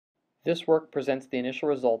This work presents the initial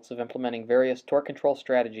results of implementing various torque control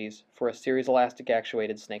strategies for a series elastic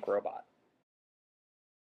actuated snake robot.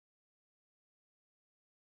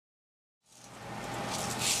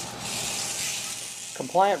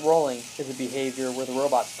 Compliant rolling is a behavior where the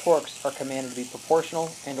robot's torques are commanded to be proportional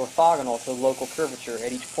and orthogonal to the local curvature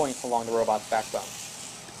at each point along the robot's backbone.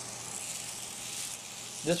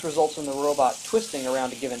 This results in the robot twisting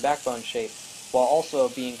around a given backbone shape while also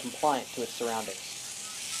being compliant to its surroundings.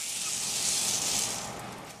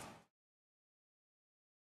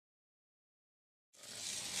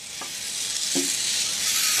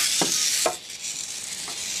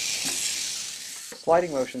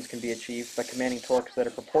 Sliding motions can be achieved by commanding torques that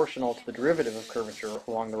are proportional to the derivative of curvature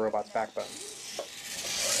along the robot's backbone.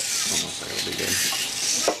 Almost like it'll be good.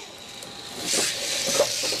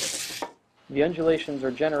 The undulations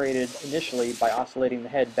are generated initially by oscillating the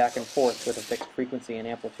head back and forth with a fixed frequency and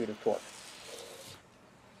amplitude of torque.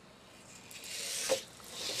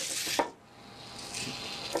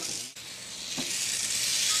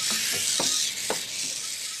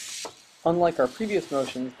 Unlike our previous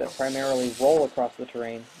motions that primarily roll across the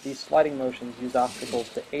terrain, these sliding motions use obstacles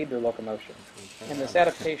to aid their locomotion, and this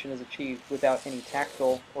adaptation is achieved without any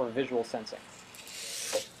tactile or visual sensing.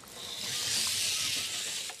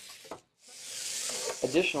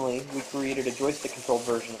 Additionally, we created a joystick-controlled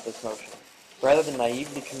version of this motion. Rather than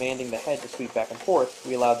naively commanding the head to sweep back and forth,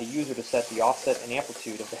 we allowed the user to set the offset and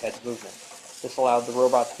amplitude of the head's movement. This allowed the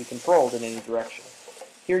robot to be controlled in any direction.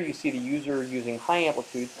 Here you see the user using high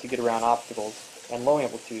amplitudes to get around obstacles and low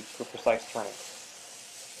amplitudes for precise turning.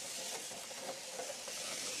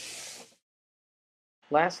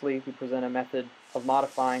 Lastly, we present a method of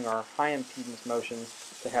modifying our high impedance motions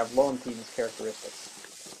to have low impedance characteristics.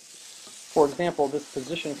 For example, this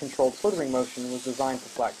position-controlled slithering motion was designed for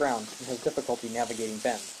flat ground and has difficulty navigating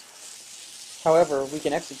bends. However, we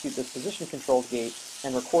can execute this position-controlled gait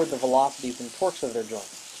and record the velocities and torques of their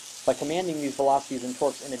joints. By commanding these velocities and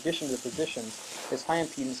torques in addition to the positions, this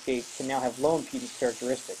high-impedance gait can now have low-impedance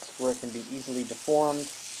characteristics, where it can be easily deformed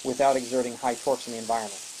without exerting high torques in the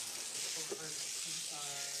environment.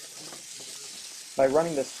 By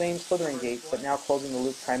running the same slithering gait, but now closing the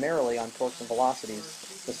loop primarily on torques and velocities,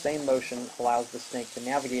 the same motion allows the snake to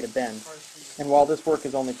navigate a bend, and while this work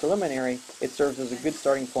is only preliminary, it serves as a good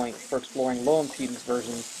starting point for exploring low-impedance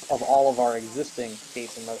versions of all of our existing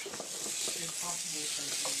gaits and motions.